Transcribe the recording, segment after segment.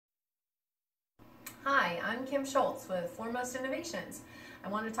Hi, I'm Kim Schultz with Foremost Innovations. I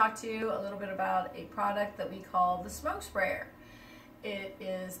want to talk to you a little bit about a product that we call the Smokesprayer. It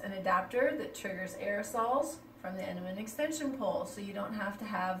is an adapter that triggers aerosols from the end of an extension pole, so you don't have to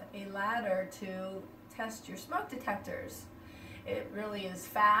have a ladder to test your smoke detectors. It really is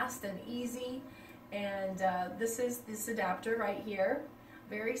fast and easy, and this is this adapter right here.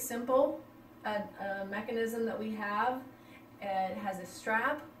 Very simple mechanism that we have. It has a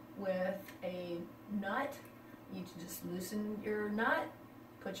strap with a nut. You can just loosen your nut,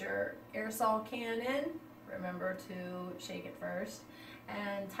 put your aerosol can in, remember to shake it first,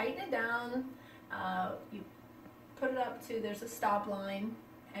 and tighten it down. You put it up to, there's a stop line,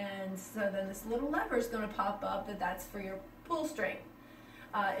 and so then this little lever is going to pop up that's for your pull string.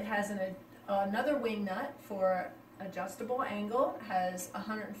 It has another wing nut for adjustable angle. It has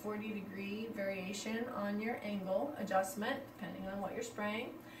 140-degree variation on your angle adjustment depending on what you're spraying.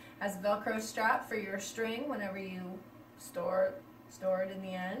 Has a Velcro strap for your string whenever you store it in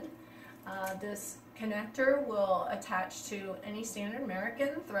the end. This connector will attach to any standard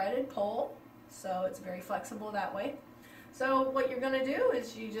American threaded pole, so it's very flexible that way. So what you're going to do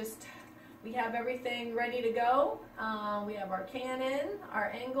is we have everything ready to go. We have our can in,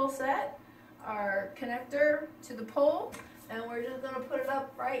 our angle set, our connector to the pole, and we're just going to put it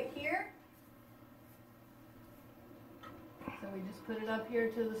up right here. So we just put it up here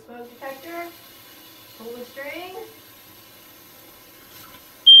to the smoke detector, pull the string,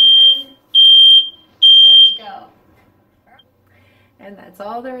 and there you go. And that's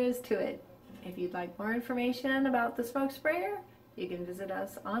all there is to it. If you'd like more information about the Smokesprayer, you can visit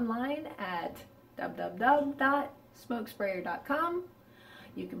us online at www.smokesprayer.com.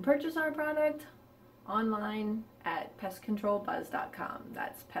 You can purchase our product online at pestcontrolbuzz.com.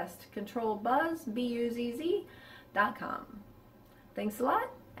 That's pestcontrolbuzz, B-U-Z-Z.com. Thanks a lot,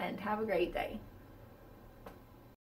 and have a great day.